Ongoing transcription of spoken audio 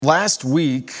Last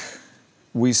week,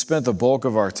 we spent the bulk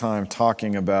of our time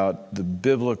talking about the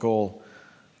biblical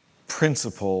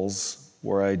principles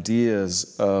or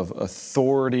ideas of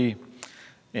authority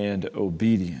and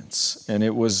obedience. And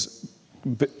it was,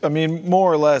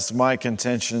 more or less my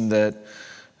contention that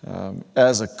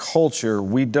as a culture,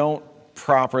 we don't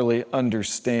properly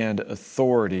understand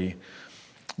authority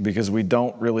because we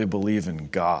don't really believe in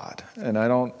God. And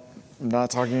I'm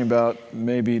not talking about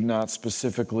maybe not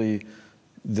specifically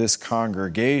this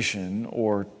congregation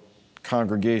or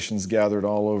congregations gathered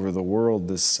all over the world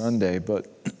this Sunday, but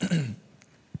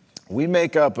we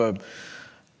make up a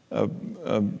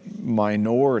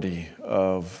minority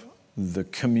of the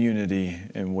community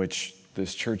in which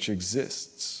this church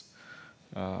exists.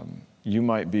 You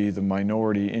might be the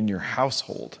minority in your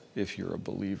household if you're a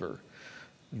believer.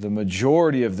 The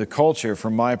majority of the culture,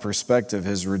 from my perspective,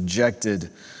 has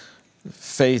rejected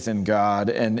faith in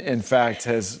God and, in fact,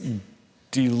 has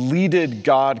deleted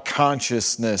God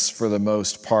consciousness for the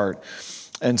most part.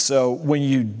 And so when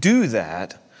you do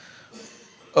that,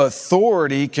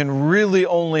 authority can really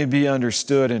only be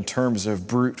understood in terms of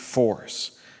brute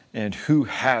force and who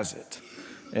has it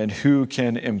and who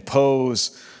can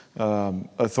impose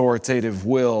authoritative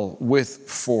will with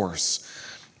force.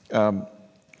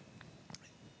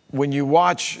 When you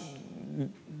watch,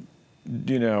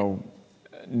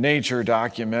 nature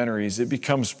documentaries, it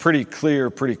becomes pretty clear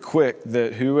pretty quick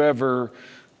that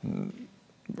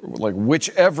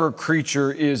whichever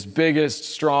creature is biggest,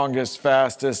 strongest,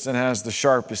 fastest, and has the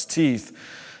sharpest teeth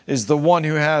is the one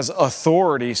who has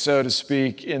authority, so to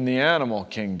speak, in the animal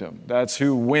kingdom. That's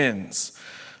who wins.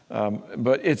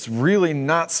 But it's really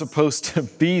not supposed to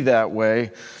be that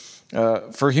way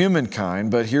for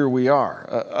humankind, but here we are.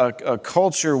 A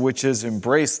culture which has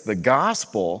embraced the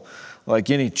gospel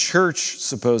like any church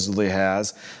supposedly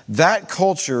has, that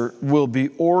culture will be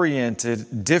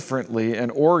oriented differently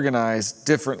and organized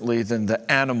differently than the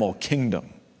animal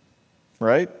kingdom,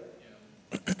 right?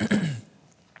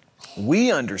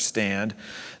 We understand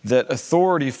that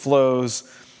authority flows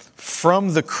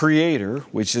from the Creator,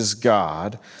 which is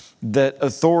God, that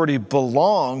authority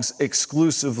belongs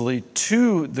exclusively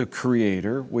to the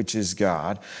Creator, which is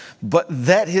God, but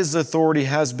that His authority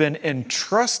has been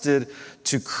entrusted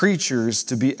to creatures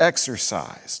to be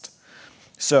exercised.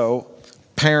 So,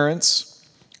 parents,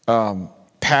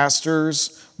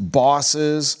 pastors,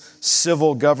 bosses,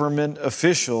 civil government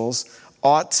officials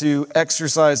ought to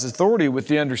exercise authority with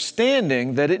the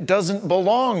understanding that it doesn't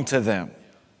belong to them.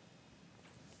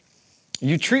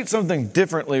 You treat something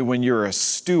differently when you're a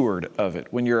steward of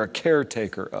it, when you're a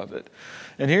caretaker of it.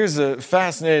 And here's a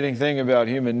fascinating thing about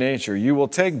human nature. You will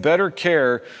take better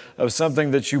care of something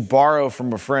that you borrow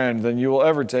from a friend than you will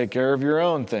ever take care of your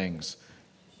own things,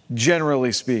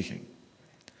 generally speaking.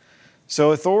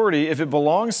 So authority, if it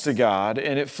belongs to God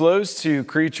and it flows to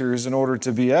creatures in order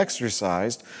to be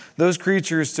exercised, those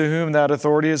creatures to whom that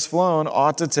authority has flown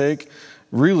ought to take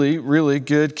really, really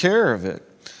good care of it.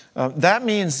 That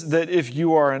means that if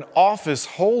you are an office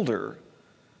holder,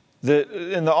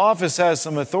 and the office has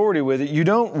some authority with it, you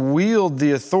don't wield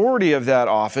the authority of that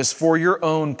office for your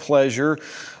own pleasure,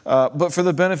 but for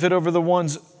the benefit over the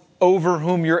ones over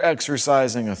whom you're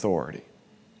exercising authority.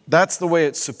 That's the way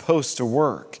it's supposed to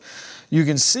work. You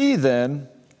can see then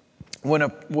when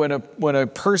a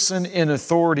person in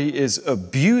authority is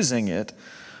abusing it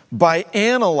by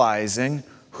analyzing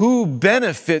who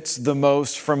benefits the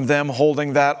most from them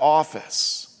holding that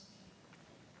office.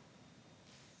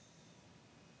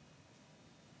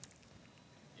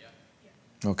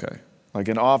 Okay. Like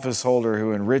an office holder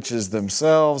who enriches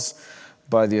themselves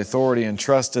by the authority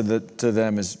entrusted to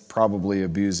them is probably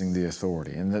abusing the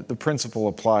authority. And the principle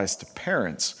applies to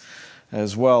parents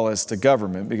as well as to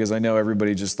government, because I know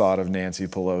everybody just thought of Nancy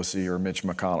Pelosi or Mitch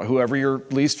McConnell, whoever your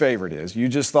least favorite is. You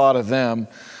just thought of them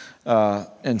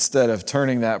instead of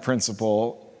turning that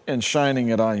principle and shining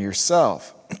it on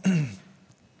yourself.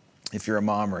 If you're a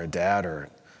mom or a dad or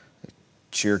a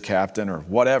cheer captain or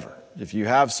whatever, if you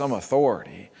have some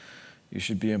authority, you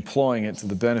should be employing it to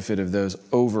the benefit of those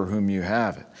over whom you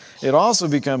have it. It also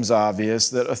becomes obvious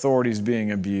that authority is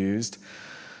being abused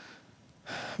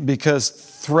because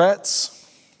threats,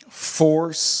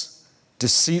 force,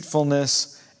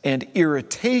 deceitfulness, and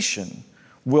irritation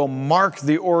will mark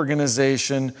the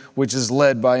organization which is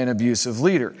led by an abusive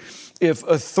leader. If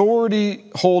authority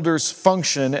holders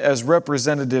function as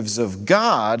representatives of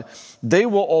God, they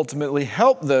will ultimately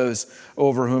help those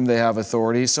over whom they have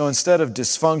authority. So instead of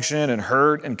dysfunction and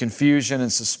hurt and confusion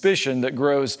and suspicion that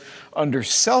grows under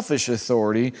selfish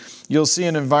authority, you'll see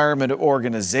an environment of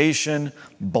organization,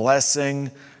 blessing,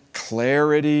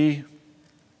 clarity,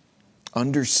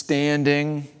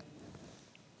 understanding.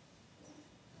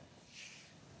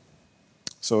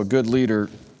 So a good leader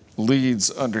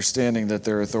leads understanding that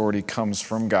their authority comes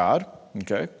from God,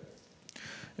 okay?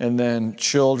 And then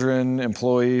children,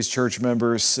 employees, church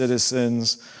members,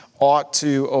 citizens ought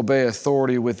to obey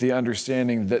authority with the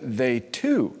understanding that they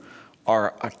too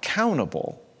are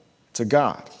accountable to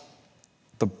God.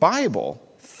 The Bible,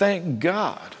 thank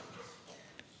God,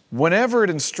 whenever it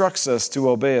instructs us to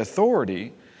obey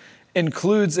authority,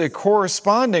 includes a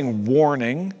corresponding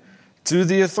warning to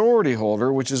the authority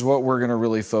holder, which is what we're going to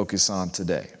really focus on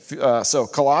today. So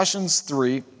Colossians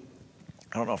 3,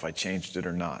 I don't know if I changed it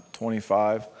or not,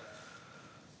 25.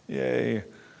 Yay.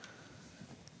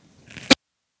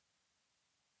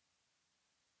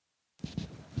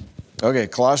 Okay,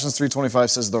 Colossians 3:25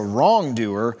 says, the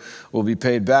wrongdoer will be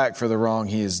paid back for the wrong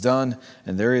he has done,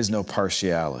 and there is no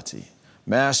partiality.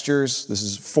 Masters, this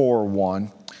is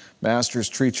 4:1. Masters,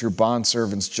 treat your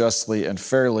bondservants justly and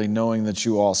fairly, knowing that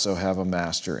you also have a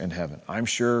master in heaven. I'm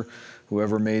sure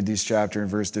whoever made these chapter and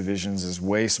verse divisions is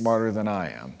way smarter than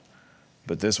I am,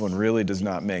 but this one really does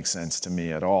not make sense to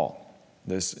me at all.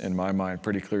 This, in my mind,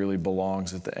 pretty clearly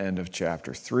belongs at the end of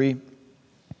chapter 3.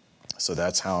 So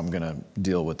that's how I'm going to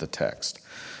deal with the text.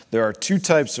 There are two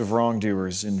types of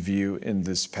wrongdoers in view in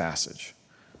this passage.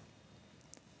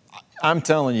 I'm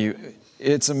telling you,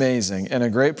 it's amazing and a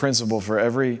great principle for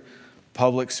every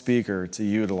public speaker to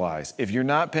utilize. If you're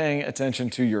not paying attention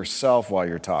to yourself while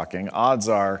you're talking, odds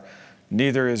are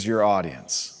neither is your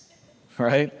audience,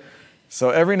 right? So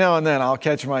every now and then I'll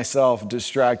catch myself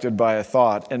distracted by a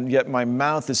thought, and yet my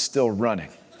mouth is still running.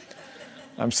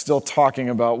 I'm still talking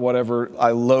about whatever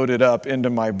I loaded up into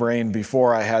my brain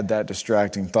before I had that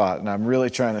distracting thought. And I'm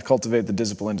really trying to cultivate the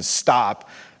discipline to stop,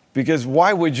 because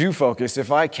why would you focus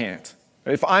if I can't?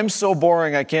 If I'm so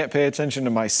boring I can't pay attention to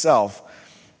myself,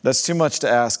 that's too much to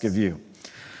ask of you.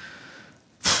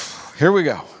 Here we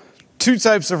go. Two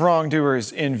types of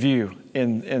wrongdoers in view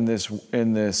in this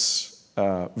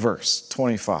verse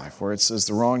 25, where it says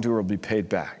the wrongdoer will be paid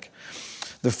back.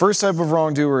 The first type of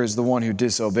wrongdoer is the one who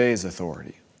disobeys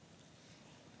authority.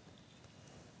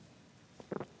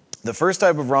 The first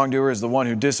type of wrongdoer is the one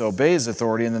who disobeys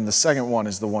authority, and then the second one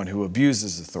is the one who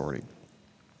abuses authority.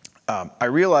 I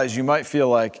realize you might feel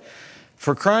like,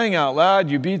 for crying out loud,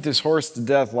 you beat this horse to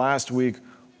death last week.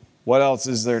 What else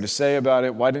is there to say about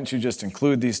it? Why didn't you just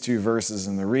include these two verses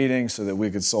in the reading so that we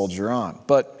could soldier on?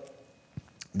 But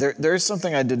there's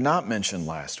something I did not mention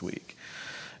last week.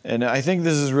 And I think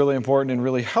this is really important and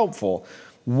really helpful.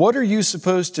 What are you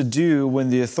supposed to do when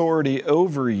the authority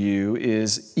over you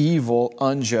is evil,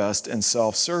 unjust, and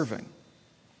self-serving?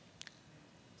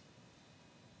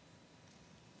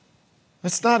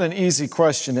 That's not an easy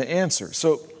question to answer.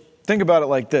 So think about it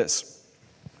like this.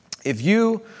 If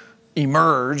you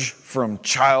emerge from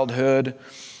childhood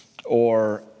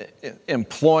or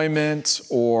employment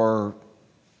or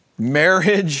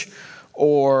marriage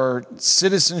or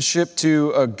citizenship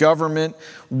to a government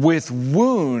with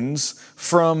wounds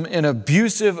from an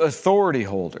abusive authority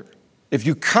holder, if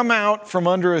you come out from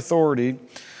under authority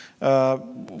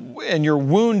and you're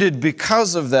wounded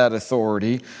because of that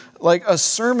authority, like a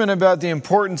sermon about the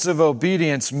importance of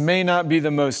obedience may not be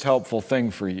the most helpful thing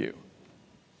for you.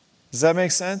 Does that make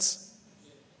sense?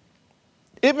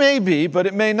 It may be, but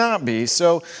it may not be.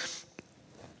 So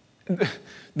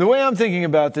the way I'm thinking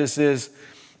about this is,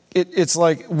 it's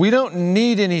like we don't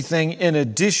need anything in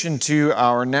addition to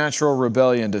our natural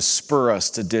rebellion to spur us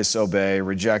to disobey,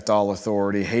 reject all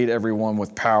authority, hate everyone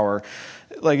with power.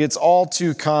 Like, it's all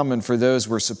too common for those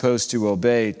we're supposed to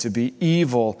obey to be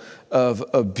evil of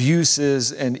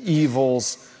abuses and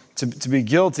evils, to be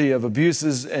guilty of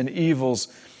abuses and evils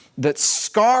that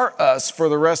scar us for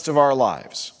the rest of our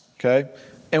lives, okay?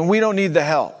 And we don't need the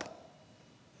help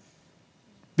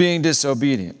being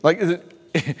disobedient. Like,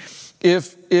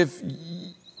 if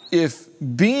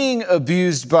being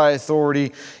abused by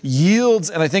authority yields,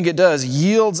 and I think it does,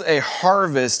 yields a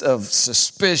harvest of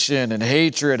suspicion and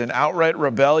hatred and outright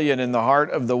rebellion in the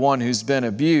heart of the one who's been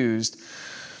abused,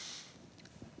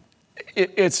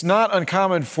 it's not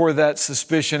uncommon for that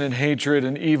suspicion and hatred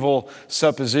and evil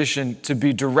supposition to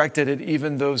be directed at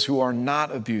even those who are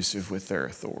not abusive with their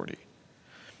authority.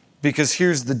 Because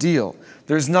here's the deal.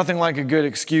 There's nothing like a good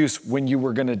excuse when you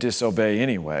were going to disobey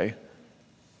anyway.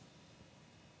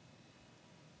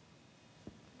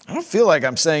 I don't feel like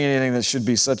I'm saying anything that should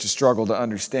be such a struggle to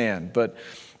understand, but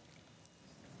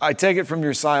I take it from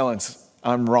your silence,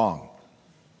 I'm wrong.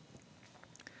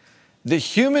 The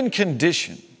human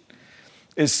condition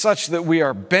is such that we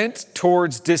are bent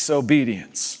towards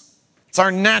disobedience. It's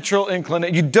our natural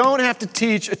inclination. You don't have to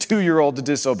teach a 2-year-old to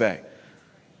disobey.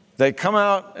 They come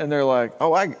out and they're like,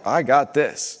 oh, I got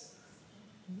this.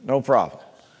 No problem.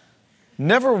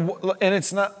 Never, and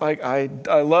it's not like, I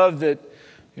love that,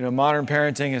 modern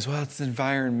parenting is, well, it's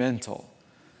environmental.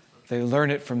 They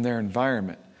learn it from their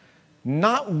environment.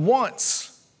 Not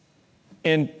once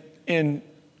in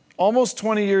almost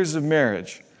 20 years of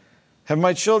marriage have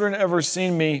my children ever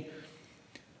seen me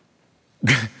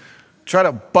try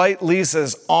to bite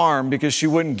Lisa's arm because she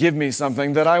wouldn't give me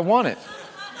something that I wanted.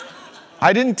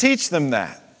 I didn't teach them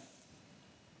that.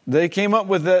 They came up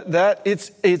with that.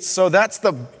 It's so that's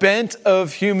the bent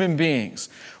of human beings.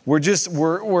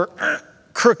 We're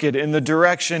crooked in the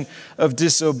direction of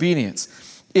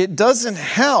disobedience. It doesn't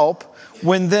help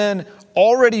when then,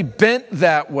 already bent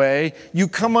that way, you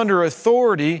come under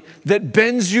authority that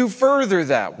bends you further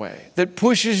that way, that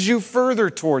pushes you further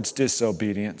towards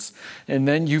disobedience. And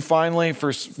then you finally,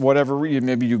 for whatever reason,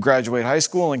 maybe you graduate high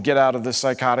school and get out of the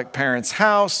psychotic parent's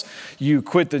house, you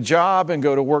quit the job and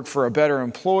go to work for a better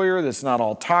employer that's not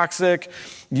all toxic.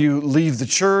 You leave the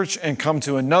church and come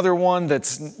to another one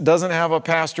that doesn't have a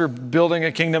pastor building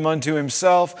a kingdom unto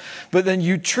himself, but then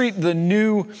you treat the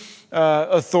new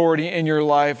authority in your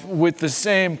life with the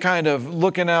same kind of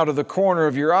looking out of the corner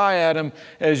of your eye at him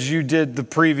as you did the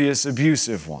previous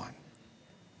abusive one.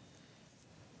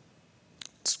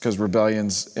 It's because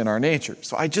rebellion's in our nature.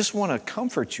 So I just want to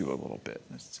comfort you a little bit.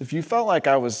 If you felt like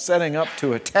I was setting up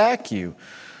to attack you,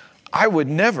 I would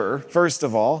never, first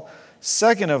of all.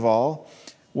 Second of all,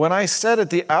 when I said at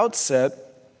the outset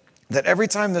that every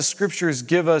time the scriptures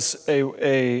give us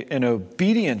an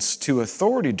obedience to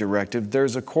authority directive,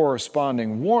 there's a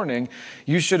corresponding warning,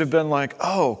 you should have been like,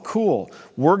 oh, cool.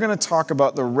 We're going to talk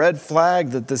about the red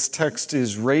flag that this text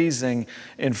is raising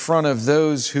in front of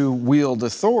those who wield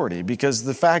authority. Because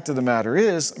the fact of the matter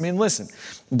is, listen,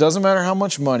 it doesn't matter how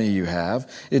much money you have.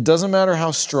 It doesn't matter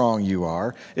how strong you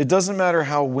are. It doesn't matter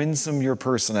how winsome your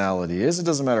personality is. It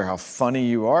doesn't matter how funny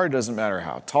you are. It doesn't matter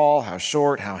how tall, how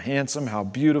short, how handsome, how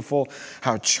beautiful,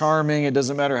 how charming. It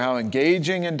doesn't matter how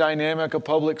engaging and dynamic a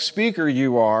public speaker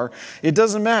you are. It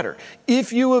doesn't matter.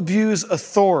 If you abuse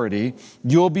authority,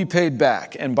 you'll be paid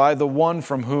back, and by the one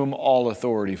from whom all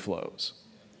authority flows.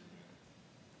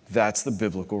 That's the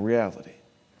biblical reality.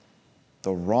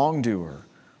 The wrongdoer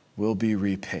will be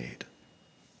repaid.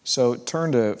 So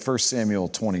turn to 1 Samuel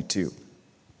 22.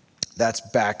 That's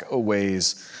back a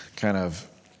ways, kind of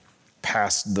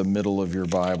past the middle of your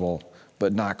Bible,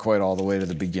 but not quite all the way to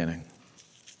the beginning.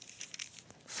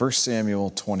 1 Samuel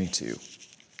 22.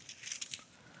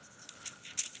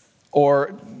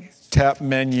 Or tap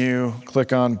menu,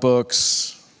 click on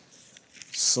books,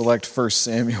 select 1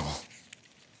 Samuel.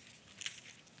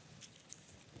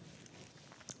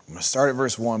 I'm going to start at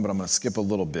verse 1, but I'm going to skip a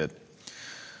little bit.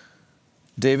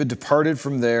 David departed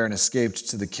from there and escaped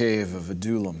to the cave of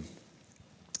Adullam.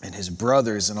 And his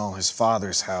brothers and all his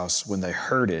father's house, when they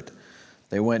heard it,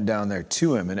 they went down there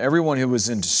to him. And everyone who was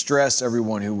in distress,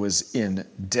 everyone who was in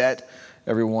debt,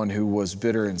 everyone who was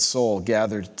bitter in soul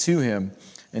gathered to him,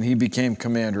 and he became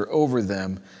commander over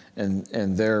them. And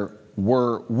there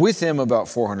were with him about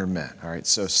 400 men. All right,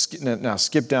 so now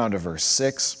skip down to verse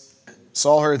 6.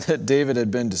 Saul heard that David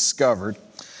had been discovered,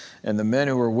 and the men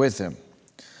who were with him.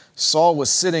 Saul was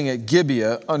sitting at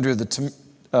Gibeah under the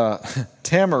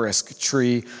tamarisk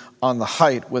tree on the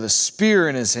height with a spear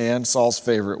in his hand, Saul's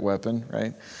favorite weapon,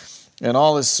 right? And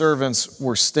all his servants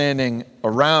were standing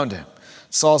around him.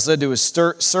 Saul said to his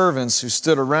servants who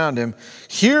stood around him,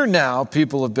 "Hear now,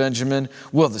 people of Benjamin,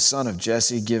 will the son of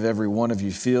Jesse give every one of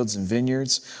you fields and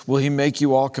vineyards? Will he make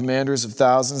you all commanders of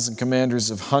thousands and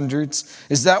commanders of hundreds?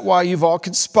 Is that why you've all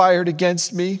conspired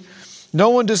against me? No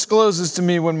one discloses to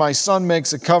me when my son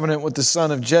makes a covenant with the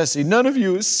son of Jesse. None of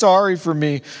you is sorry for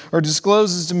me or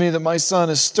discloses to me that my son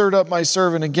has stirred up my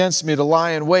servant against me to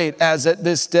lie in wait as at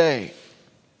this day."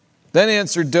 Then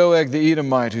answered Doeg the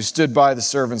Edomite, who stood by the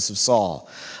servants of Saul,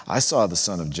 "I saw the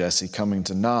son of Jesse coming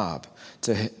to Nob,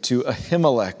 to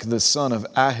Ahimelech, the son of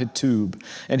Ahitub.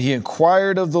 And he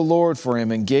inquired of the Lord for him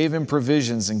and gave him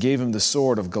provisions and gave him the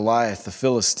sword of Goliath the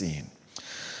Philistine.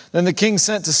 Then the king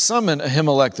sent to summon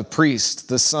Ahimelech the priest,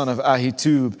 the son of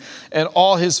Ahitub, and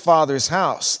all his father's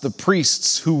house, the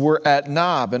priests who were at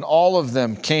Nob, and all of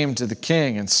them came to the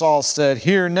king. And Saul said,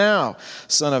 "Hear now,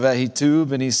 son of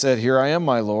Ahitub." And he said, "Here I am,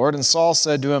 my lord." And Saul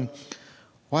said to him,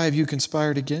 "Why have you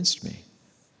conspired against me,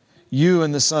 you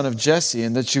and the son of Jesse,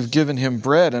 and that you've given him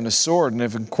bread and a sword and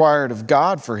have inquired of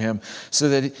God for him, so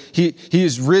that he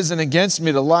is risen against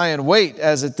me to lie in wait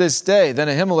as at this day?" Then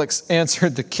Ahimelech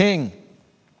answered the king,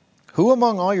 "Who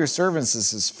among all your servants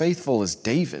is as faithful as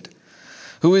David,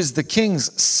 who is the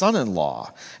king's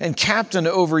son-in-law and captain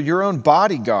over your own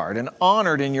bodyguard and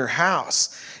honored in your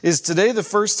house. Is today the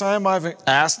first time I've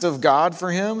asked of God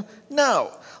for him?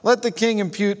 No.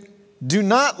 Do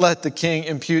not let the king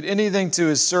impute anything to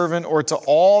his servant or to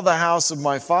all the house of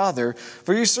my father,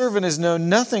 for your servant has known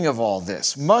nothing of all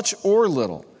this, much or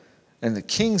little. And the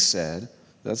king said,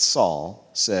 that's Saul,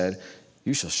 said,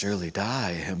 you shall surely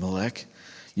die, Ahimelech,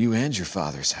 you and your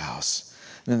father's house.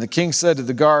 And then the king said to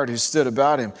the guard who stood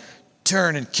about him,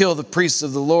 turn and kill the priests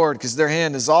of the Lord, because their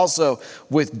hand is also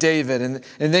with David. And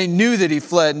they knew that he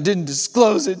fled and didn't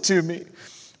disclose it to me.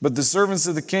 But the servants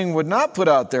of the king would not put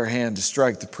out their hand to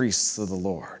strike the priests of the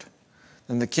Lord.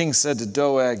 And the king said to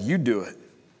Doeg, you do it.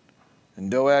 And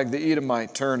Doeg the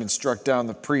Edomite turned and struck down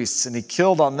the priests. And he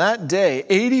killed on that day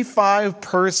 85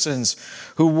 persons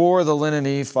who wore the linen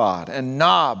ephod. And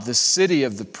Nob, the city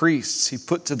of the priests, he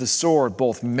put to the sword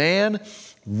both man,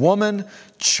 woman,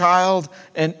 child,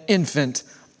 and infant,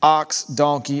 ox,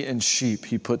 donkey, and sheep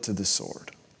he put to the sword.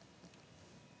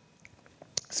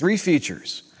 3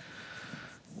 features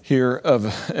here of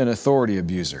an authority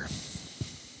abuser.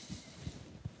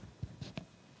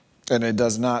 And it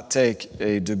does not take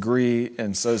a degree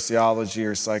in sociology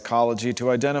or psychology to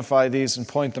identify these and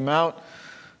point them out.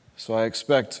 So I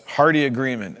expect hearty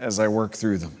agreement as I work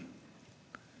through them.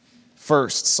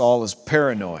 First, Saul is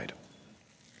paranoid.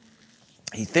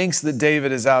 He thinks that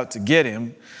David is out to get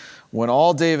him when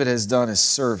all David has done is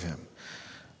serve him.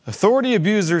 Authority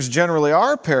abusers generally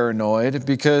are paranoid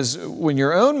because when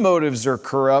your own motives are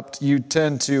corrupt, you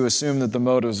tend to assume that the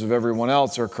motives of everyone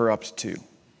else are corrupt too.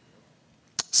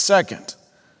 Second,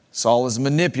 Saul is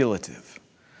manipulative.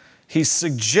 He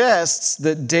suggests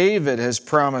that David has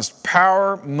promised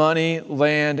power, money,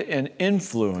 land, and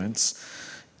influence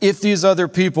if these other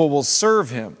people will serve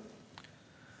him.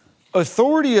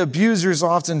 Authority abusers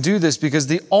often do this because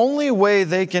the only way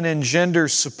they can engender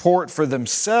support for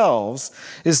themselves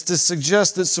is to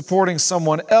suggest that supporting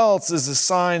someone else is a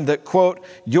sign that, quote,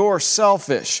 you're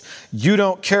selfish, you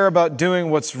don't care about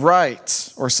doing what's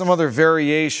right, or some other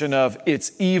variation of,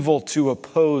 it's evil to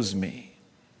oppose me.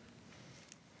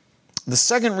 The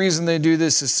second reason they do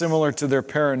this is similar to their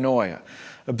paranoia.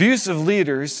 Abusive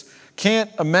leaders can't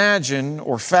imagine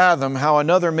or fathom how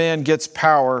another man gets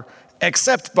power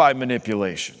except by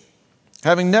manipulation.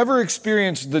 Having never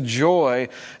experienced the joy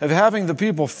of having the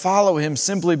people follow him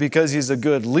simply because he's a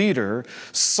good leader,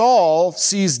 Saul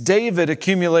sees David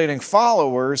accumulating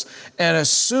followers and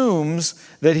assumes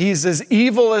that he's as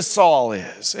evil as Saul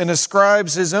is and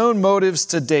ascribes his own motives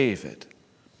to David.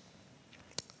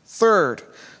 Third,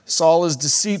 Saul is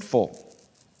deceitful.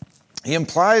 He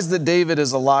implies that David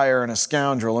is a liar and a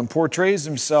scoundrel and portrays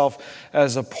himself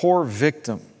as a poor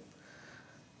victim.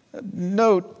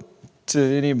 Note to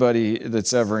anybody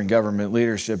that's ever in government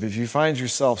leadership, if you find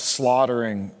yourself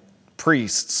slaughtering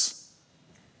priests,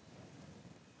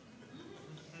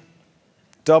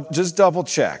 just double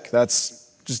check.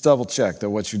 Just double check that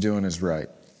what you're doing is right.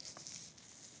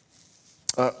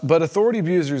 But authority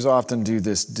abusers often do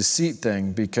this deceit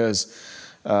thing because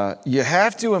you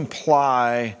have to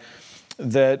imply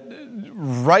that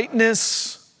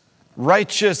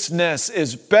righteousness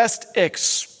is best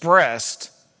expressed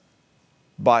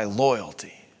by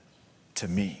loyalty to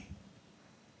me.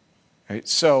 Right?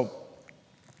 So,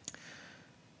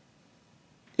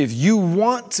 if you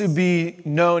want to be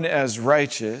known as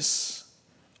righteous,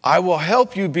 I will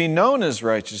help you be known as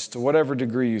righteous to whatever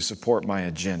degree you support my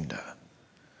agenda.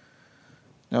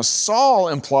 Now, Saul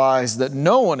implies that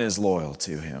no one is loyal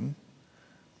to him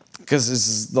because this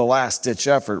is the last-ditch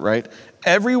effort, right?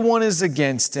 Everyone is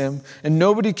against him, and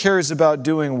nobody cares about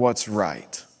doing what's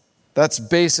right. That's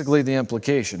basically the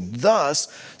implication. Thus,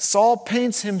 Saul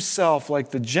paints himself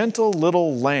like the gentle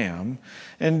little lamb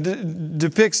and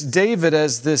depicts David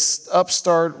as this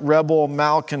upstart, rebel,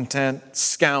 malcontent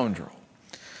scoundrel.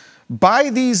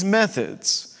 By these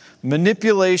methods,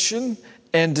 manipulation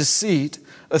and deceit,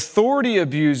 authority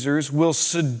abusers will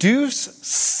seduce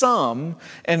some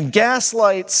and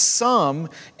gaslight some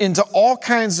into all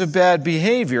kinds of bad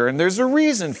behavior. And there's a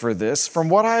reason for this from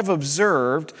what I've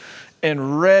observed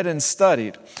and read and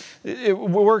studied. It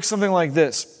works something like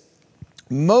this.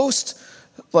 Most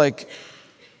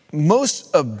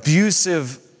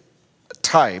abusive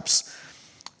types,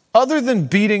 other than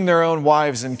beating their own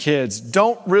wives and kids,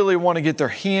 don't really want to get their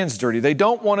hands dirty. They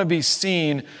don't want to be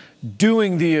seen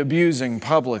doing the abusing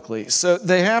publicly. So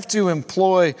they have to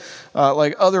employ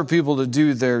other people to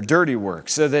do their dirty work.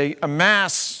 So they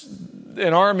amass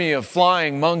an army of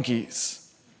flying monkeys.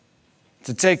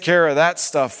 to take care of that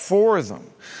stuff for them.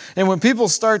 And when people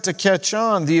start to catch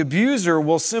on, the abuser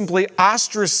will simply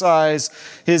ostracize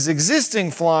his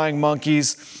existing flying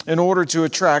monkeys in order to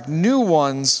attract new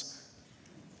ones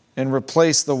and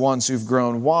replace the ones who've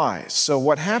grown wise. So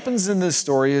what happens in this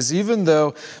story is, even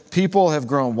though people have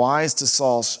grown wise to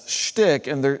Saul's shtick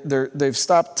and they've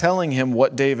stopped telling him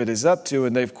what David is up to,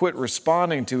 and they've quit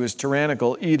responding to his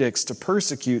tyrannical edicts to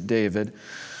persecute David,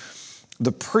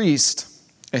 the priest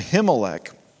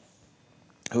Ahimelech,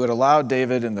 who had allowed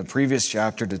David in the previous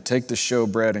chapter to take the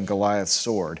showbread and Goliath's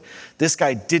sword, this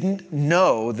guy didn't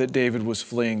know that David was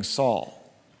fleeing Saul.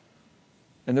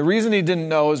 And the reason he didn't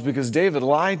know is because David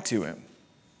lied to him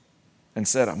and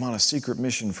said, I'm on a secret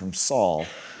mission from Saul.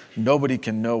 Nobody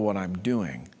can know what I'm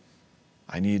doing.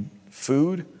 I need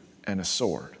food and a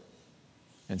sword.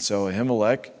 And so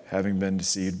Ahimelech, having been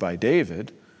deceived by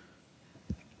David,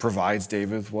 provides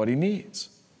David with what he needs.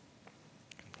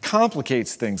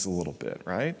 Complicates things a little bit,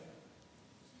 right?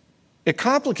 It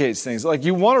complicates things. Like,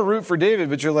 you want to root for David,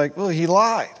 but you're like, well, he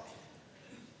lied.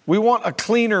 We want a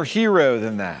cleaner hero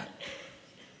than that.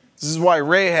 This is why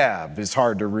Rahab is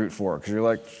hard to root for, because you're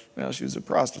like, well, she was a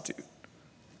prostitute.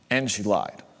 And she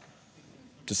lied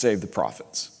to save the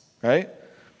prophets, right?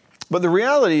 But the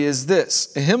reality is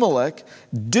this. Ahimelech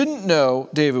didn't know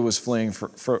David was fleeing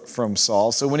from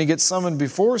Saul, so when he gets summoned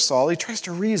before Saul, he tries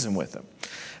to reason with him.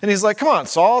 And he's like, come on,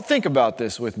 Saul, think about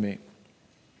this with me.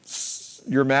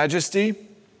 Your Majesty,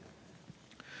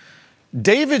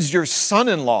 David's your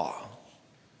son-in-law.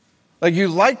 Like, you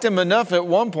liked him enough at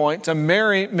one point to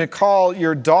marry Michal,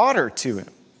 your daughter, to him.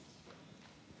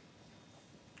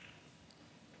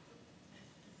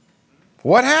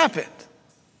 What happened?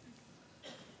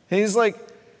 And he's like,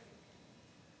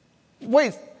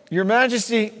 wait, Your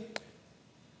Majesty,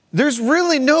 there's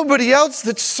really nobody else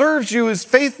that serves you as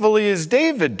faithfully as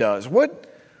David does. What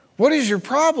is your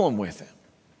problem with him?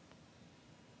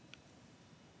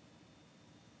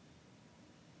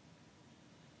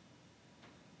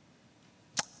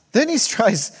 Then he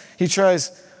tries,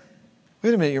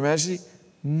 wait a minute, Your Majesty,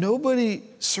 nobody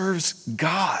serves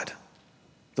God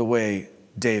the way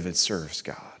David serves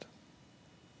God.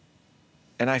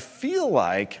 And I feel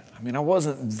like, I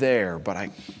wasn't there, but I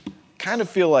kind of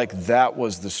feel like that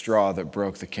was the straw that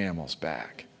broke the camel's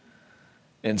back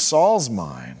in Saul's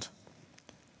mind,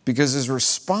 because his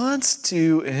response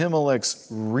to Ahimelech's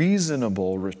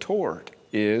reasonable retort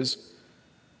is,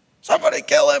 somebody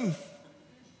kill him.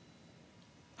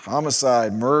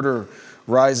 Homicide, murder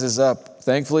rises up.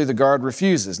 Thankfully, the guard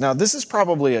refuses. Now, this is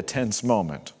probably a tense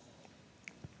moment.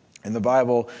 And the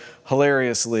Bible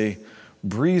hilariously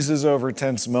breezes over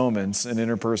tense moments in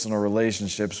interpersonal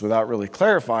relationships without really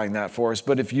clarifying that for us.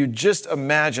 But if you just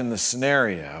imagine the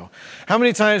scenario, how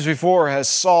many times before has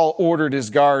Saul ordered his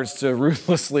guards to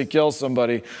ruthlessly kill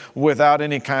somebody without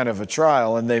any kind of a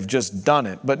trial, and they've just done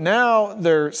it? But now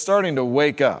they're starting to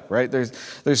wake up, right?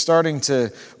 They're starting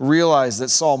to realize that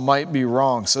Saul might be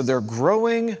wrong. So they're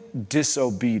growing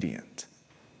disobedient.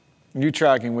 Are you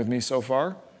tracking with me so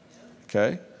far?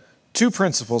 Okay. 2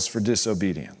 principles for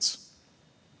disobedience.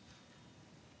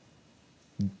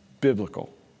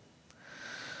 Biblical.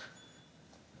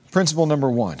 Principle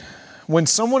number 1. When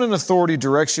someone in authority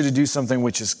directs you to do something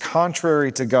which is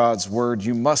contrary to God's word,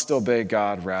 you must obey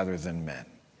God rather than men.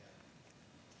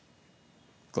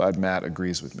 Glad Matt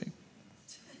agrees with me.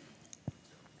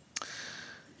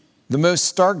 The most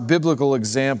stark biblical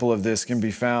example of this can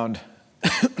be found,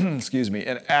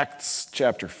 in Acts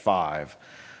chapter 5.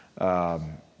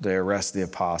 They arrest the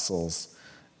apostles,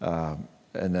 and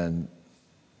then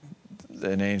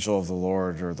an angel of the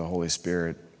Lord or the Holy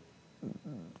Spirit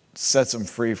sets them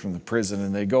free from the prison,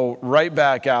 and they go right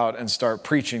back out and start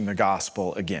preaching the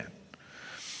gospel again.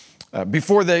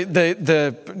 Before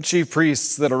the chief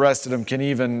priests that arrested him can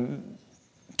even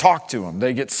talk to him,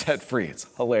 they get set free. It's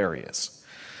hilarious.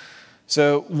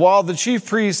 So while the chief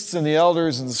priests and the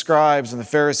elders and the scribes and the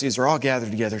Pharisees are all gathered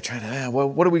together trying to,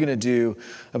 what are we going to do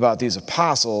about these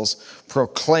apostles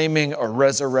proclaiming a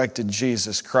resurrected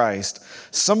Jesus Christ?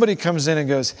 Somebody comes in and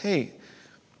goes, hey,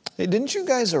 didn't you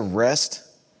guys arrest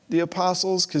the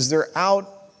apostles? Because they're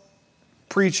out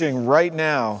preaching right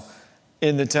now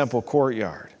in the temple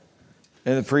courtyard.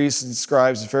 And the priests and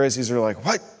scribes and Pharisees are like,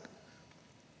 what?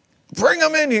 Bring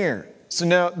them in here. So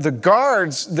now the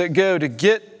guards that go to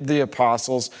get the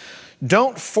apostles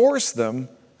don't force them.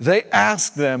 They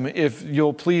ask them if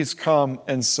you'll please come.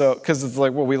 And so, because it's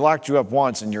like, well, we locked you up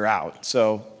once and you're out.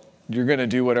 So you're going to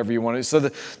do whatever you want to. So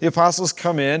the apostles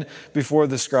come in before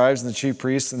the scribes and the chief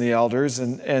priests and the elders.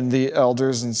 And the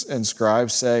elders and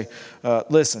scribes say,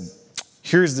 listen,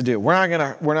 here's the deal. We're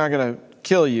not going to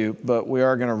kill you, but we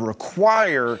are going to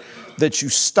require that you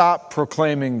stop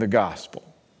proclaiming the gospel.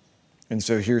 And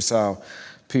so here's how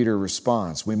Peter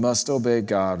responds. We must obey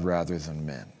God rather than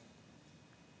men.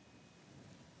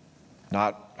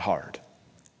 Not hard,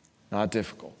 not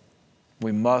difficult.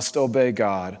 We must obey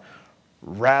God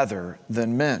rather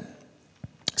than men.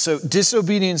 So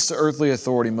disobedience to earthly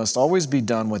authority must always be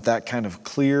done with that kind of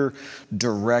clear,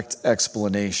 direct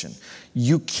explanation.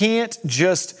 You can't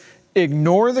just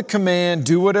ignore the command,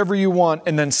 do whatever you want,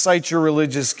 and then cite your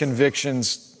religious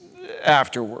convictions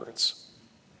afterwards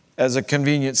as a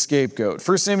convenient scapegoat.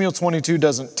 1 Samuel 22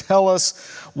 doesn't tell us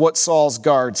what Saul's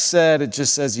guard said. It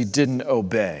just says he didn't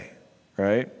obey,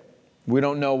 right? We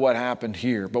don't know what happened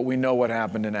here, but we know what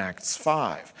happened in Acts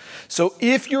 5. So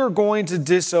if you're going to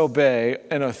disobey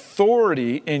an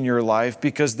authority in your life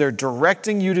because they're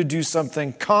directing you to do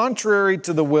something contrary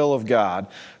to the will of God,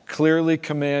 clearly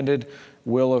commanded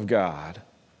will of God,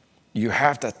 you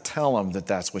have to tell them that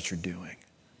that's what you're doing.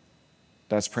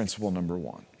 That's principle number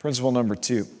one. Principle number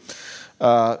two,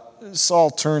 Saul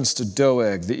turns to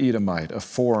Doeg, the Edomite, a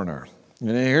foreigner. And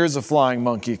here's a flying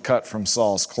monkey cut from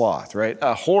Saul's cloth, right?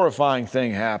 A horrifying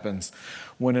thing happens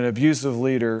when an abusive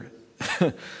leader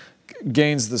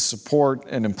gains the support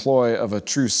and employ of a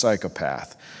true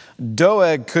psychopath.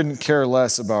 Doeg couldn't care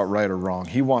less about right or wrong.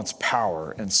 He wants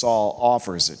power, and Saul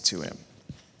offers it to him.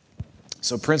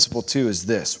 So principle two is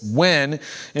this. When,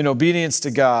 in obedience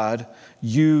to God,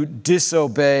 you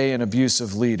disobey an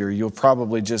abusive leader, you'll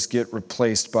probably just get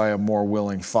replaced by a more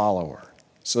willing follower.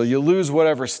 So you lose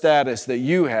whatever status that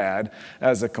you had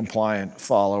as a compliant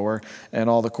follower and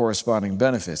all the corresponding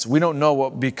benefits. We don't know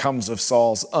what becomes of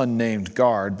Saul's unnamed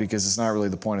guard because it's not really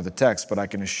the point of the text, but I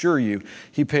can assure you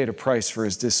he paid a price for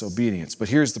his disobedience. But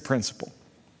here's the principle.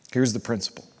 Here's the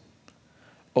principle.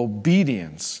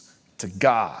 Obedience to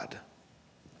God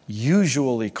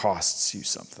usually costs you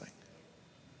something,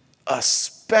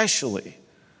 especially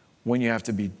when you have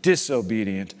to be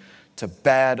disobedient to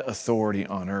bad authority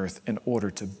on earth in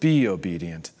order to be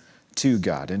obedient to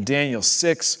God. In Daniel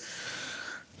 6,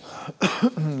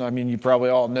 I mean, you probably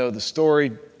all know the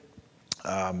story.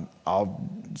 I'll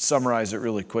summarize it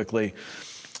really quickly.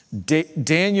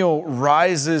 Daniel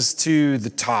rises to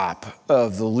the top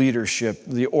of the leadership,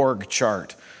 the org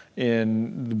chart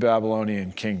in the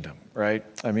Babylonian kingdom, right?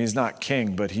 I mean, he's not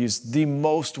king, but he's the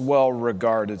most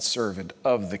well-regarded servant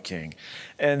of the king.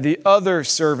 And the other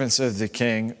servants of the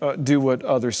king do what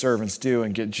other servants do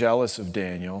and get jealous of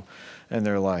Daniel. And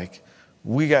they're like,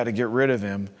 we got to get rid of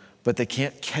him, but they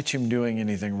can't catch him doing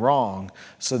anything wrong.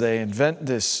 So they invent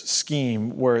this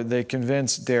scheme where they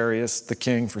convince Darius, the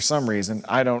king, for some reason.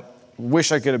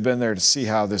 Wish I could have been there to see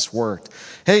how this worked.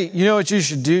 Hey, you know what you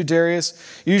should do, Darius?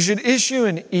 You should issue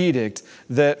an edict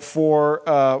that for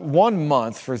 1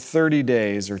 month, for 30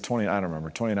 days, or 20, I don't remember,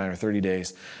 29 or 30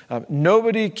 days,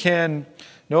 nobody can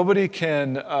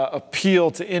appeal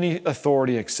to any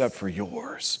authority except for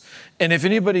yours. And if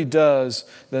anybody does,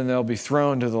 then they'll be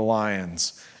thrown to the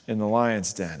lions in the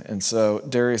lion's den. And so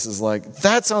Darius is like,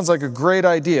 that sounds like a great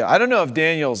idea. I don't know if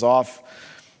Daniel's off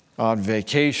on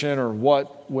vacation or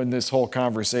what when this whole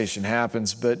conversation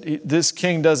happens, but this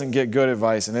king doesn't get good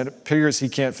advice, and it appears he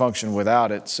can't function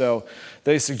without it. So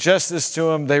they suggest this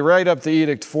to him. They write up the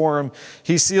edict for him.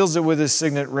 He seals it with his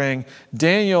signet ring.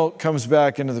 Daniel comes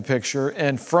back into the picture,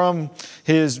 and from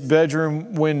his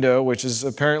bedroom window, which is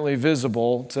apparently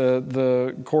visible to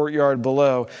the courtyard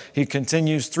below, he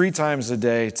continues 3 times a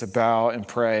day to bow and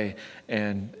pray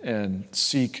and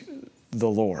seek the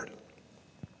Lord.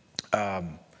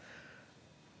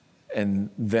 And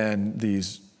then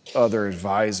these other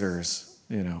advisors,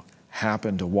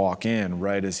 happen to walk in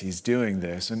right as he's doing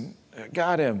this and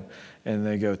got him. And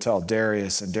they go tell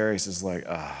Darius, and Darius is like,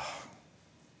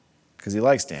 because he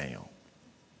likes Daniel.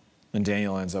 And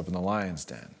Daniel ends up in the lion's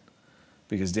den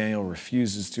because Daniel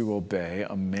refuses to obey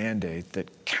a mandate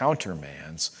that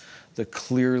countermands the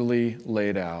clearly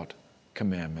laid out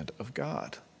commandment of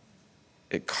God.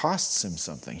 It costs him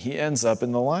something. He ends up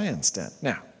in the lion's den.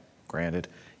 Now, granted,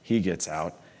 he gets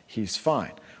out, he's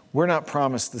fine. We're not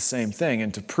promised the same thing,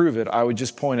 and to prove it, I would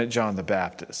just point at John the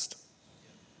Baptist,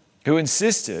 who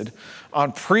insisted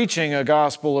on preaching a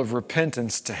gospel of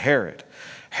repentance to Herod.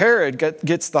 Herod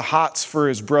gets the hots for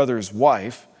his brother's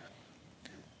wife,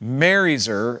 marries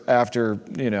her after,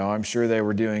 I'm sure they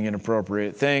were doing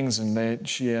inappropriate things, and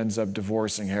she ends up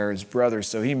divorcing Herod's brother,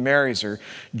 so he marries her.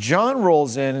 John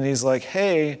rolls in, and he's like,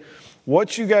 hey,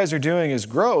 what you guys are doing is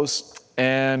gross,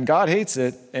 and God hates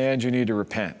it, and you need to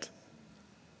repent.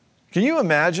 Can you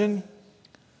imagine?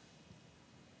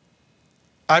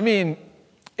 I mean,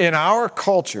 in our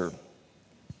culture,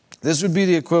 This would be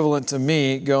the equivalent to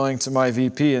me going to my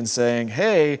VP and saying,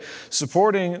 hey,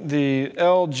 supporting the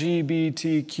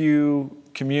LGBTQ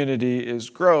community is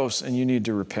gross and you need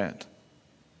to repent.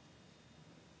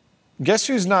 Guess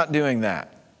who's not doing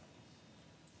that?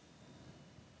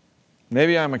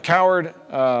 Maybe I'm a coward.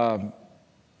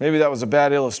 Maybe that was a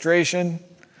bad illustration.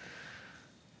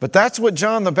 But that's what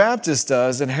John the Baptist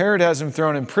does, and Herod has him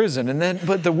thrown in prison.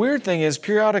 But the weird thing is,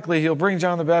 periodically he'll bring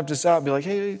John the Baptist out and be like,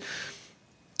 hey,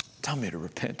 tell me to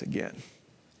repent again.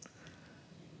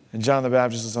 And John the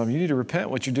Baptist will tell him, you need to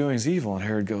repent. What you're doing is evil. And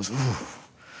Herod goes, ooh,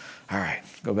 all right,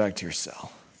 go back to your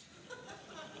cell.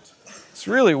 It's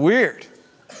really weird.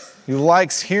 He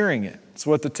likes hearing it. It's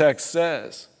what the text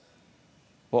says.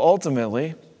 Well,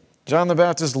 ultimately, John the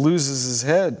Baptist loses his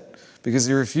head because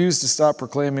he refused to stop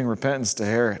proclaiming repentance to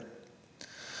Herod.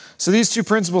 So these two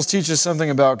principles teach us something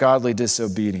about godly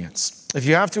disobedience. If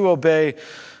you have to obey,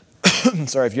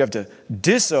 if you have to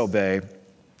disobey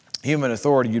human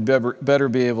authority, you'd better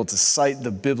be able to cite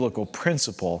the biblical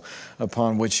principle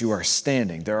upon which you are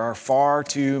standing. There are far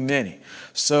too many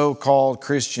so-called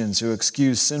Christians who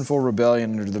excuse sinful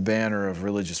rebellion under the banner of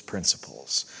religious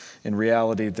principles. In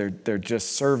reality, they're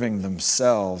just serving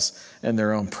themselves and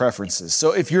their own preferences.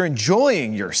 So if you're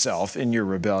enjoying yourself in your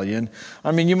rebellion,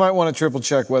 you might want to triple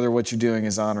check whether what you're doing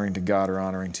is honoring to God or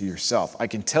honoring to yourself. I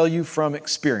can tell you from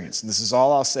experience, and this is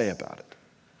all I'll say about it.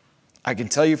 I can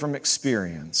tell you from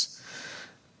experience,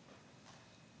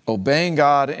 obeying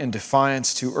God in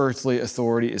defiance to earthly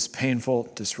authority is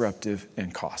painful, disruptive,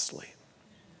 and costly.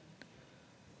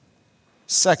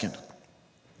 Second,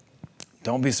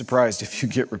 don't be surprised if you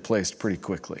get replaced pretty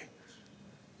quickly.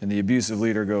 And the abusive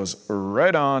leader goes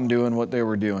right on doing what they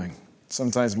were doing,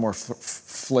 sometimes more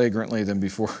flagrantly than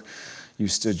before you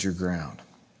stood your ground.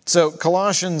 So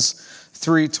Colossians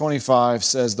 3:25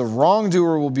 says, the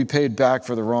wrongdoer will be paid back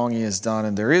for the wrong he has done,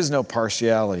 and there is no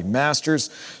partiality. Masters,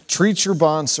 treat your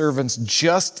bondservants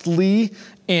justly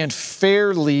and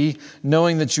fairly,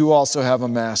 knowing that you also have a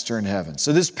master in heaven.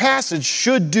 So this passage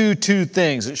should do two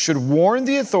things. It should warn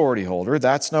the authority holder.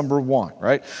 That's number one,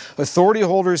 right? Authority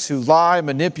holders who lie,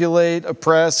 manipulate,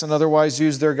 oppress, and otherwise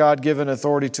use their God-given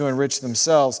authority to enrich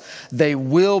themselves, they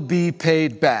will be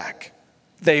paid back.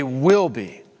 They will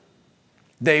be.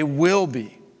 They will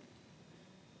be.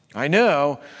 I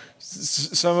know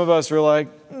some of us are like,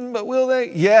 but will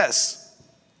they? Yes,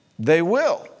 they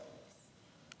will.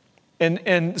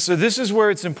 And so this is where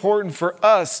it's important for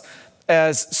us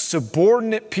as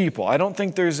subordinate people. I don't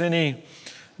think there's any,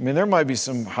 there might be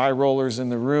some high rollers in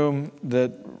the room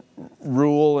that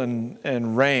rule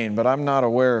and reign, but I'm not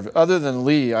aware of, other than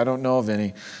Lee, I don't know of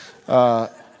any.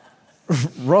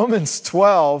 Romans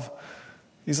 12,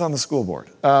 he's on the school board.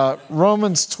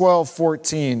 Romans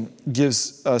 12:14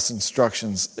 gives us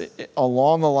instructions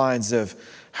along the lines of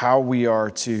how we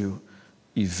are to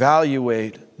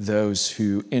evaluate those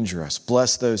who injure us.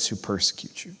 Bless those who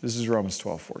persecute you. This is Romans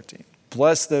 12:14.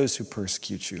 Bless those who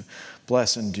persecute you.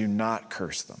 Bless and do not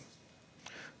curse them.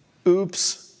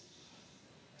 Oops.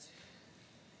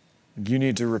 You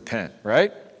need to repent,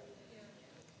 right?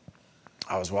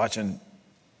 I was watching.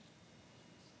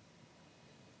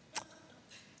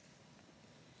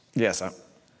 Yes, I'm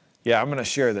going to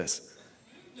share this.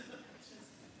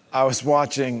 I was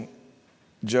watching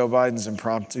Joe Biden's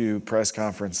impromptu press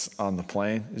conference on the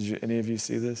plane. Did any of you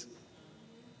see this?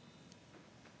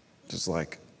 Just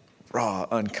like raw,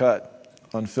 uncut,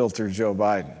 unfiltered Joe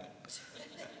Biden.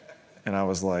 And I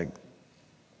was like,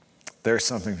 there's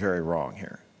something very wrong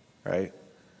here, right?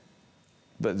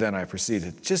 But then I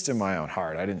proceeded, just in my own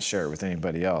heart, I didn't share it with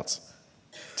anybody else,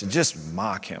 to just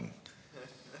mock him,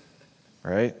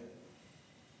 right?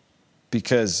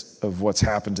 Because of what's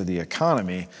happened to the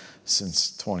economy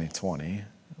since 2020,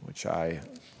 which I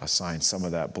assign some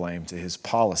of that blame to his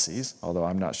policies, although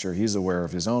I'm not sure he's aware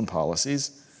of his own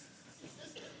policies.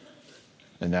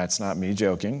 And that's not me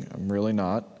joking. I'm really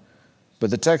not. But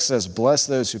the text says, bless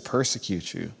those who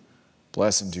persecute you.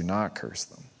 Bless and do not curse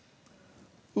them.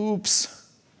 Oops.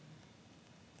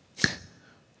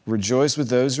 Rejoice with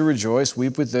those who rejoice.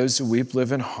 Weep with those who weep.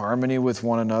 Live in harmony with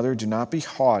one another. Do not be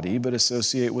haughty, but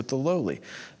associate with the lowly.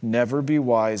 Never be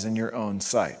wise in your own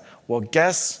sight. Well,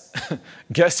 guess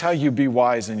how you be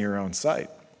wise in your own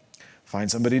sight. Find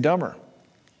somebody dumber.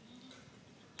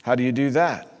 How do you do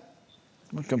that?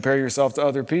 Compare yourself to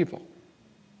other people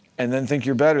and then think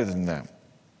you're better than them.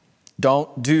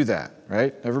 Don't do that,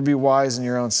 right? Never be wise in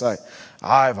your own sight.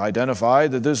 I've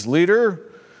identified that this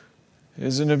leader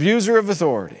is an abuser of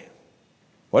authority.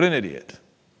 What an idiot.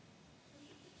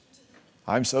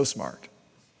 I'm so smart.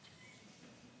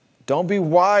 Don't be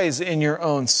wise in your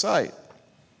own sight.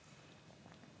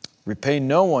 Repay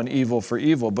no one evil for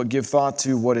evil, but give thought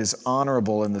to what is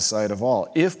honorable in the sight of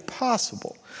all. If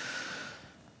possible,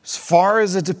 as far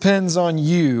as it depends on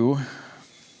you,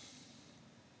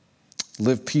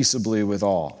 live peaceably with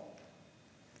all.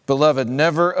 Beloved,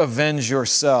 never avenge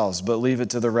yourselves, but leave it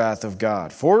to the wrath of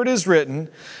God. For it is written,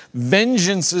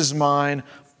 vengeance is mine,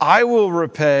 I will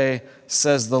repay,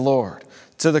 says the Lord.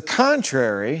 To the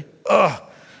contrary,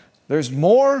 there's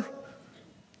more?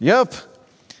 Yep.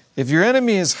 If your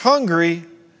enemy is hungry,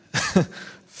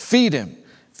 feed him.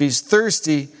 If he's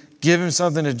thirsty, give him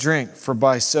something to drink, for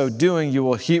by so doing, you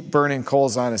will heap burning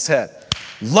coals on his head.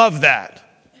 Love that,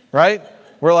 right?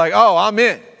 We're like, oh, I'm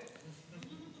in.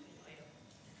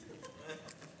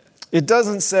 It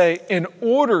doesn't say in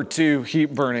order to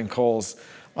heap burning coals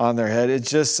on their head. It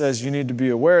just says you need to be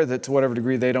aware that to whatever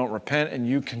degree they don't repent and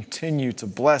you continue to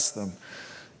bless them,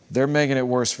 they're making it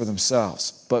worse for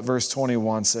themselves. But verse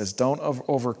 21 says, don't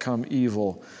overcome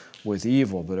evil with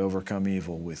evil, but overcome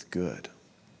evil with good.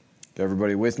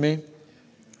 Everybody with me?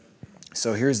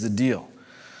 So here's the deal.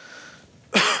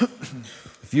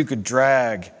 If you could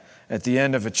drag at the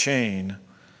end of a chain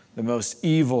the most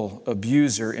evil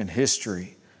abuser in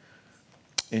history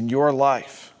in your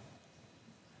life,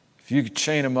 if you could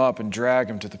chain him up and drag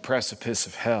him to the precipice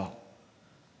of hell,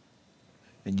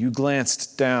 and you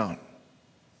glanced down,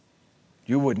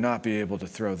 you would not be able to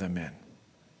throw them in.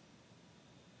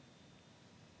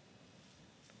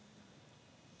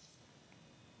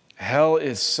 Hell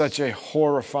is such a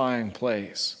horrifying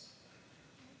place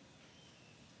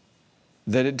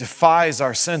that it defies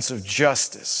our sense of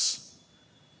justice.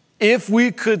 If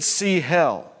we could see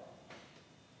hell,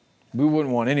 we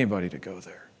wouldn't want anybody to go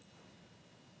there.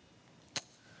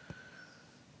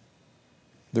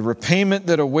 The repayment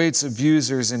that awaits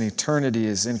abusers in eternity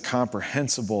is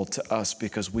incomprehensible to us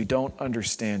because we don't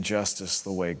understand justice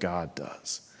the way God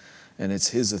does. And it's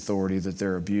His authority that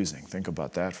they're abusing. Think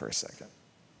about that for a second.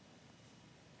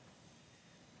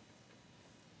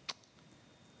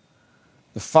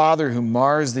 The father who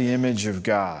mars the image of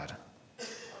God,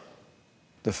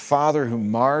 the father who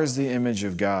mars the image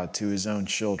of God to his own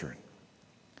children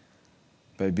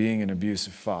by being an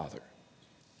abusive father,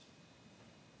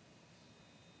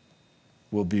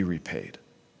 will be repaid.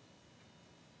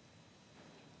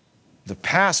 The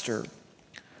pastor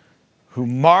who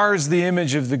mars the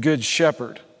image of the good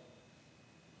shepherd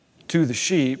to the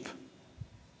sheep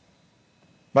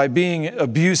by being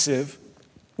abusive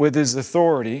with his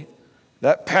authority,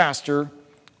 that pastor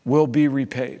will be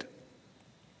repaid.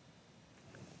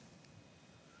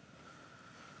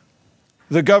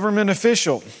 The government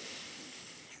official,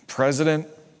 president,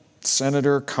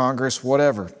 senator, Congress,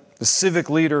 whatever, the civic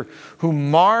leader who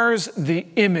mars the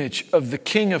image of the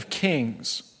King of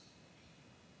Kings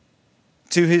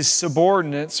to his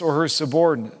subordinates or her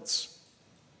subordinates.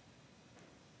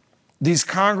 These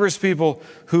Congress people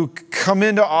who come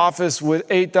into office with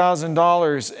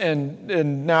 $8,000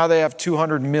 and now they have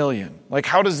 $200 million. Like,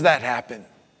 how does that happen?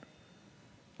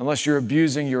 Unless you're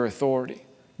abusing your authority.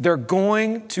 They're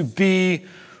going to be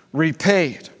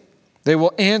repaid. They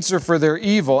will answer for their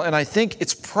evil. And I think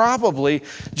it's probably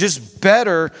just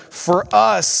better for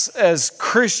us as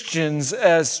Christians,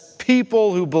 as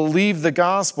people who believe the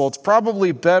gospel, it's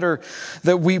probably better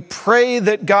that we pray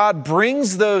that God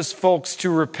brings those folks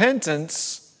to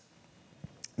repentance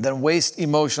than waste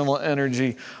emotional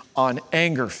energy on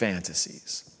anger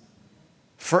fantasies.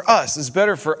 For us, it's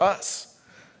better for us.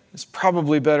 It's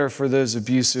probably better for those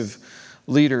abusive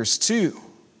leaders too.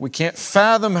 We can't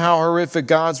fathom how horrific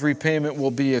God's repayment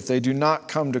will be if they do not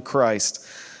come to Christ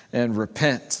and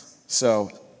repent.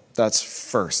 So that's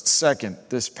first. Second,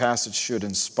 this passage should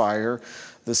inspire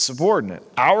the subordinate.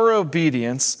 Our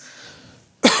obedience,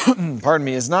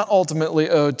 is not ultimately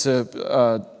owed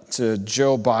to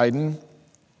Joe Biden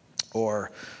or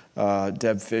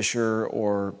Deb Fisher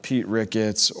or Pete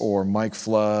Ricketts or Mike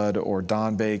Flood or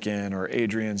Don Bacon or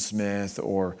Adrian Smith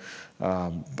or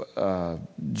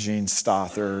Gene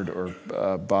Stothard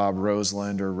or Bob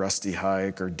Roseland or Rusty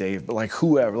Hike or Dave, like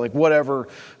whoever, like whatever,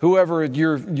 whoever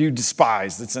you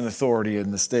despise that's an authority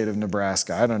in the state of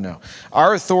Nebraska. I don't know.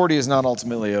 Our authority is not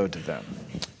ultimately owed to them.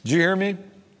 Did you hear me?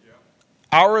 Yeah.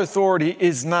 Our authority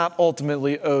is not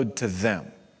ultimately owed to them.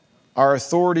 Our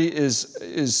authority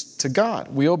is to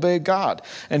God. We obey God.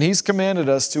 And He's commanded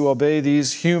us to obey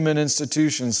these human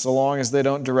institutions so long as they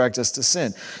don't direct us to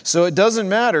sin. So it doesn't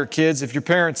matter, kids, if your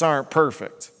parents aren't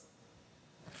perfect.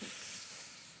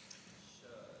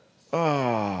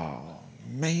 Oh,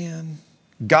 man.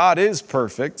 God is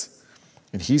perfect,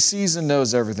 and He sees and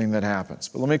knows everything that happens.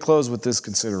 But let me close with this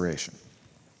consideration.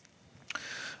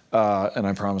 And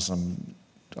I promise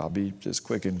I'll be just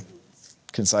quick and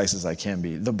concise as I can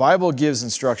be. The Bible gives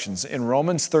instructions in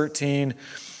Romans 13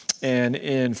 and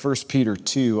in 1 Peter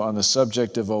 2 on the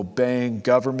subject of obeying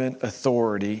government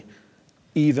authority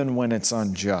even when it's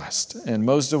unjust. And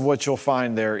most of what you'll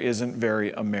find there isn't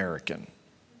very American.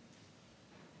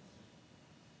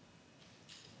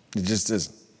 It just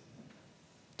isn't.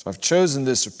 So I've chosen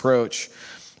this approach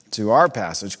to our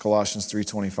passage, Colossians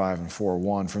 3:25 and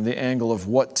 4:1, from the angle of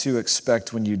what to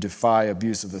expect when you defy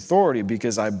abusive authority,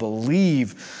 because I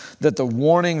believe that the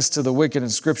warnings to the wicked in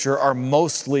Scripture are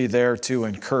mostly there to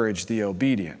encourage the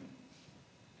obedient.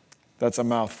 That's a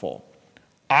mouthful.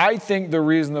 I think the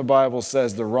reason the Bible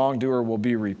says the wrongdoer will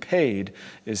be repaid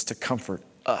is to comfort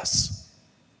us.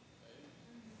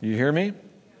 You hear me?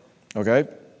 Okay.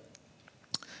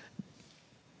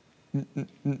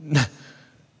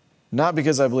 Not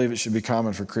because I believe it should be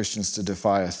common for Christians to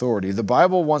defy authority. The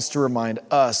Bible wants to remind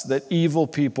us that evil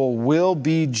people will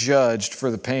be judged for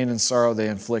the pain and sorrow they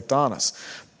inflict on us.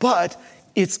 But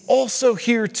it's also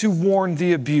here to warn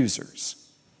the abusers.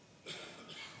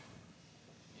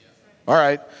 All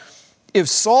right. If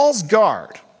Saul's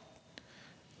guard,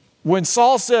 when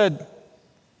Saul said,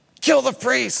 kill the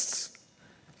priests,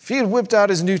 if he had whipped out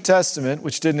his New Testament,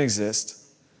 which didn't exist,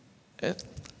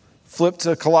 flipped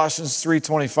to Colossians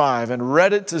 3:25 and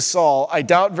read it to Saul, I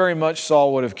doubt very much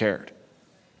Saul would have cared.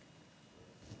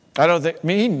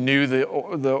 He knew the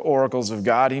oracles of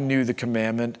God. He knew the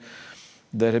commandment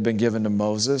that had been given to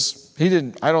Moses.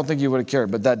 I don't think he would have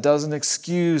cared, but that doesn't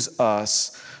excuse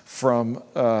us from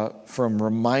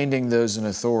reminding those in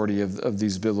authority of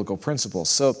these biblical principles.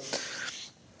 So,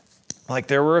 like,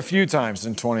 there were a few times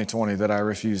in 2020 that I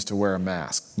refused to wear a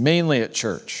mask, mainly at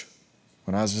church.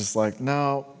 When I was just like,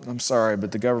 no, I'm sorry,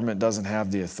 but the government doesn't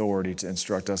have the authority to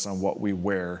instruct us on what we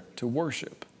wear to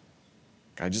worship.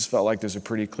 I just felt like there's a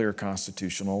pretty clear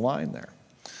constitutional line there.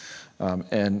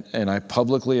 And I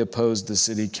publicly opposed the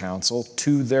city council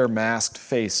to their masked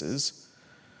faces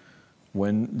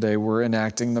when they were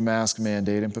enacting the mask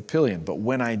mandate in Papillion. But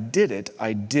when I did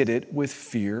it with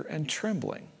fear and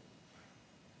trembling.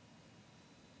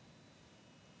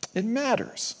 It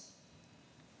matters.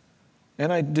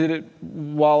 And I did it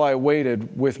while I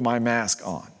waited with my mask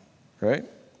on, right?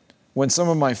 When some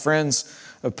of my friends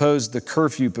opposed the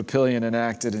curfew Papillion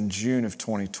enacted in June of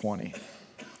 2020,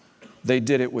 they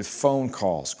did it with phone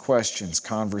calls, questions,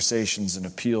 conversations, and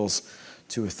appeals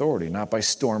to authority, not by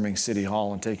storming City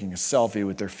Hall and taking a selfie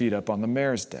with their feet up on the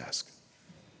mayor's desk.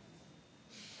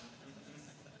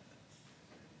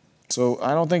 So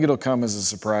I don't think it'll come as a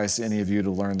surprise to any of you to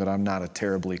learn that I'm not a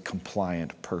terribly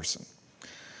compliant person.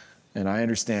 And I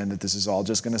understand that this is all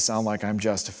just going to sound like I'm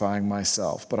justifying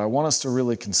myself, but I want us to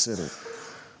really consider,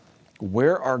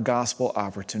 where are gospel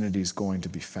opportunities going to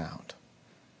be found?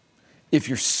 If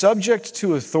you're subject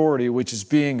to authority which is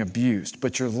being abused,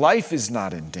 but your life is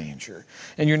not in danger,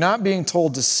 and you're not being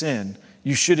told to sin,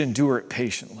 you should endure it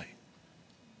patiently.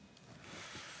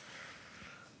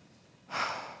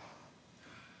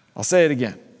 I'll say it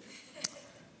again.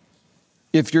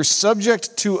 If you're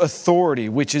subject to authority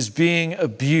which is being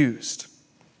abused,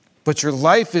 but your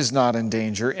life is not in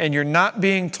danger and you're not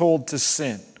being told to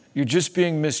sin, you're just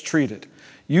being mistreated,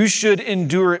 you should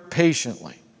endure it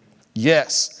patiently.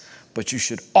 Yes, but you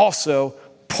should also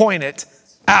point it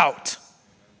out.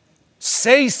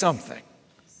 Say something.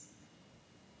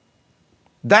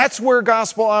 That's where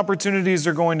gospel opportunities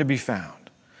are going to be found.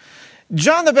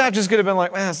 John the Baptist could have been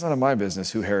like, it's none of my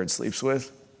business who Herod sleeps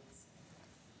with.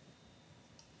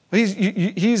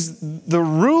 He's the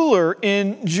ruler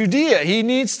in Judea. He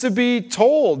needs to be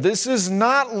told, this is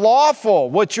not lawful.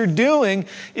 What you're doing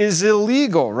is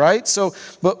illegal, right? So,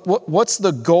 but what's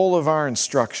the goal of our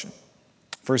instruction?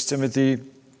 1 Timothy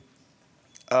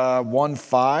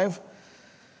 1:5.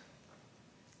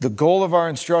 The goal of our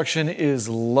instruction is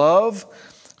love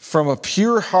from a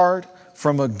pure heart,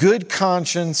 from a good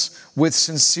conscience, with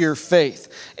sincere faith.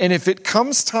 And if it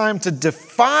comes time to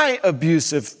defy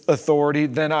abusive authority,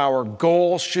 then our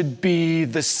goal should be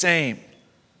the same.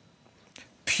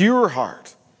 Pure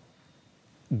heart,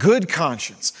 good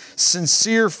conscience,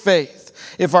 sincere faith.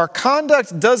 If our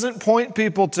conduct doesn't point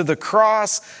people to the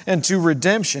cross and to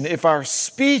redemption, if our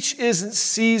speech isn't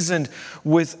seasoned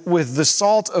with the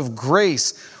salt of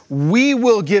grace, we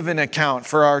will give an account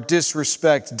for our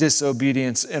disrespect,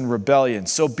 disobedience, and rebellion.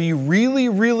 So be really,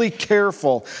 really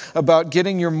careful about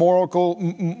getting your moral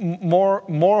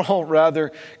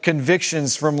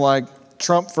convictions from like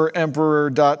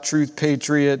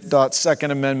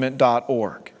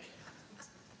trumpfoремperor.truthpatriot.secondamendment.org.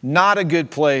 Not a good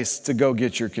place to go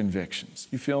get your convictions.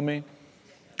 You feel me?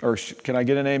 Or can I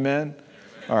get an amen?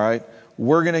 All right.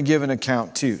 We're going to give an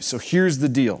account too. So here's the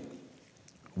deal.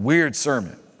 Weird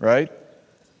sermon, right?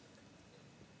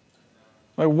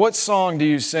 Like, what song do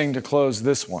you sing to close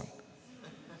this one?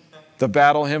 The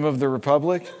Battle Hymn of the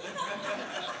Republic?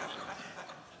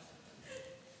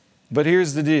 But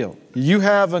here's the deal. You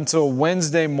have until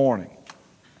Wednesday morning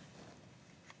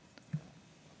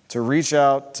to reach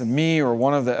out to me or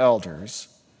one of the elders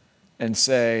and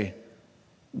say,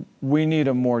 we need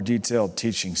a more detailed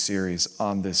teaching series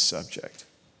on this subject.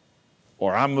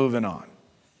 Or I'm moving on,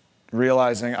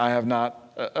 realizing I have not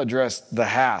addressed the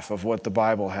half of what the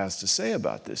Bible has to say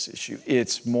about this issue.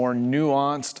 It's more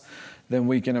nuanced than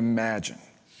we can imagine.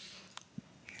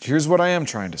 Here's what I am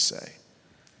trying to say.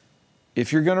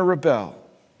 If you're going to rebel,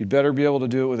 you'd better be able to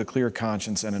do it with a clear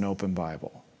conscience and an open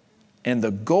Bible. And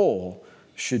the goal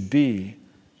should be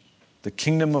the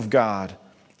kingdom of God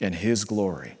and His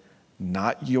glory,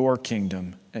 not your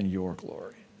kingdom and your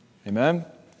glory. Amen?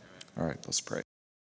 All right, let's pray.